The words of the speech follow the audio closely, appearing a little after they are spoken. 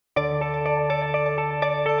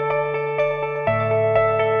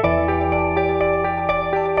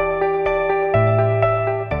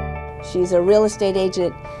She's a real estate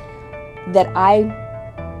agent that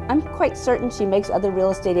I'm quite certain she makes other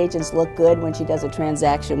real estate agents look good when she does a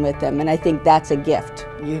transaction with them, and I think that's a gift.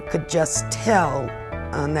 You could just tell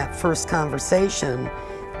on that first conversation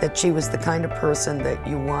that she was the kind of person that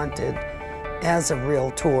you wanted as a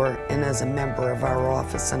realtor and as a member of our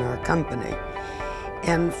office and our company.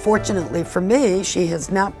 And fortunately for me, she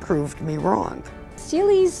has not proved me wrong.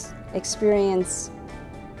 Cely's experience,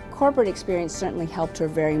 corporate experience, certainly helped her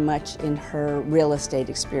very much in her real estate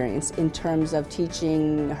experience in terms of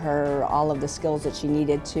teaching her all of the skills that she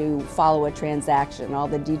needed to follow a transaction, all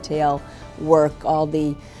the detail work, all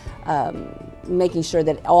the making sure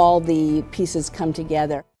that all the pieces come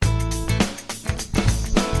together.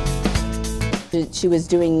 She was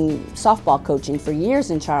doing softball coaching for years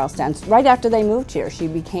in Charlestown. Right after they moved here, she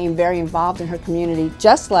became very involved in her community,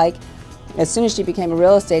 just like as soon as she became a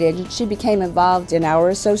real estate agent, she became involved in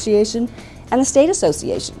our association and the state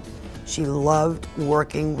association. She loved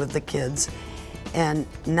working with the kids, and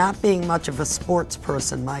not being much of a sports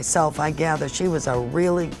person myself, I gather she was a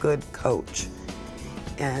really good coach.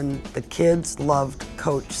 And the kids loved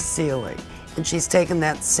Coach Cely. And she's taken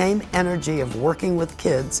that same energy of working with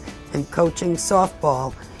kids and coaching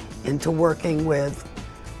softball into working with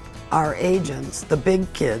our agents, the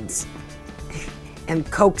big kids, and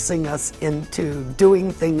coaxing us into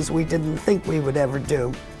doing things we didn't think we would ever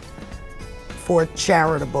do for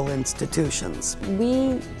charitable institutions.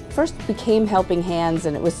 We first became Helping Hands,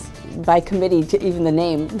 and it was by committee to even the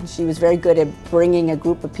name. She was very good at bringing a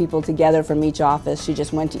group of people together from each office. She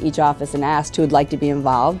just went to each office and asked who would like to be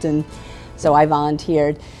involved, and so I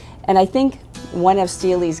volunteered. And I think one of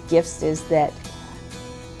Cely's gifts is that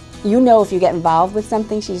you know if you get involved with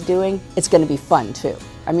something she's doing, it's going to be fun too.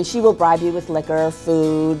 I mean, she will bribe you with liquor,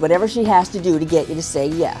 food, whatever she has to do to get you to say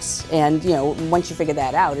yes. And, you know, once you figure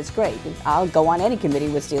that out, it's great. I'll go on any committee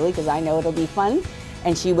with Cely because I know it'll be fun,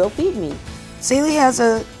 and she will feed me. Cely has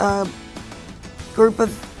a group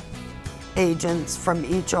of agents from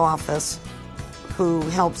each office who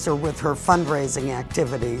helps her with her fundraising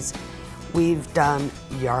activities. We've done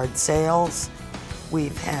yard sales,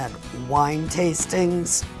 we've had wine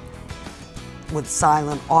tastings with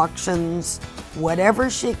silent auctions. Whatever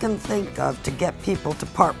she can think of to get people to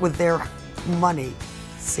part with their money,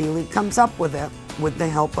 Cely comes up with it with the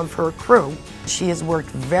help of her crew. She has worked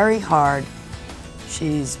very hard.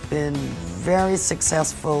 She's been very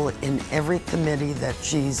successful in every committee that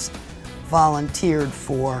she's volunteered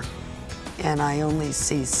for, and I only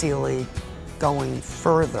see Cely going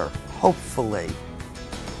further, hopefully,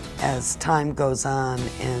 as time goes on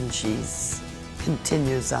and she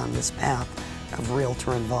continues on this path of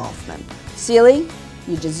realtor involvement. Cely,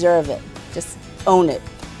 you deserve it. Just own it.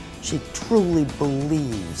 She truly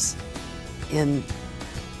believes in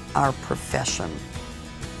our profession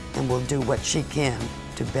and will do what she can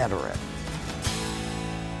to better it.